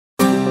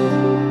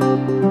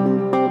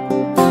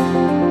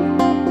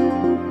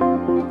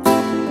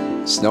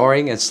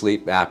Snoring and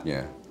sleep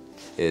apnea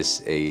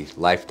is a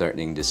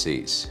life-threatening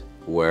disease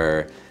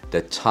where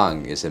the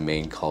tongue is the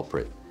main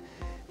culprit.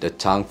 The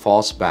tongue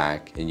falls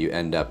back and you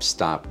end up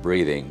stop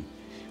breathing,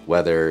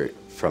 whether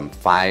from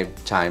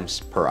 5 times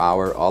per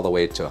hour all the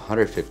way to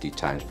 150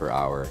 times per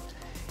hour,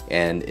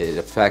 and it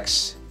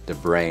affects the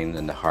brain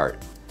and the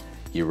heart.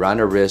 You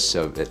run a risk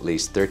of at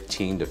least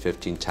 13 to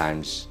 15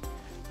 times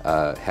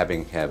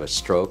having a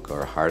stroke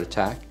or a heart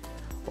attack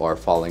or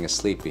falling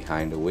asleep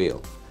behind the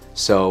wheel.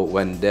 So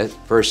when that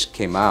first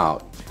came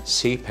out,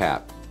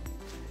 CPAP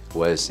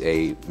was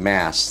a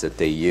mask that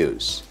they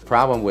use. The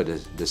problem with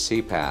the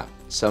CPAP,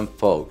 some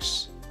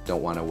folks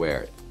don't want to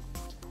wear it.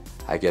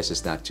 I guess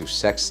it's not too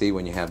sexy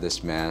when you have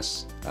this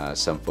mask.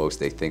 Some folks,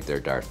 they think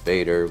they're Darth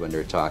Vader when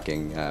they're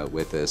talking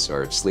with this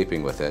or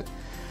sleeping with it.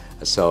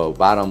 So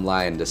bottom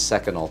line, the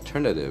second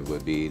alternative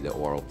would be the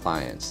oral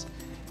appliance.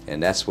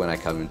 And that's when I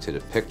come into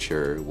the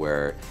picture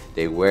where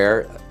they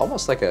wear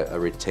almost like a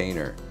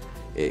retainer.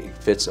 It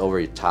fits over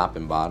your top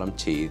and bottom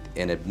teeth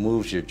and it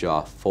moves your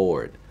jaw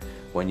forward.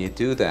 When you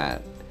do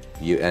that,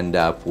 you end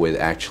up with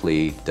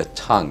actually the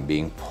tongue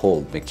being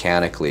pulled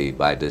mechanically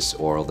by this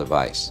oral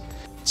device.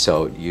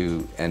 So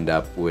you end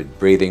up with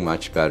breathing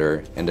much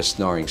better and the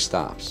snoring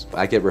stops.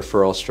 I get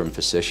referrals from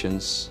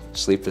physicians,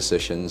 sleep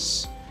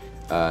physicians,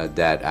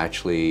 that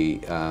actually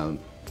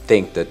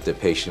think that the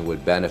patient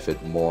would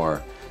benefit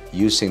more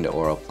using the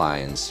oral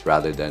appliance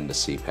rather than the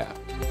CPAP.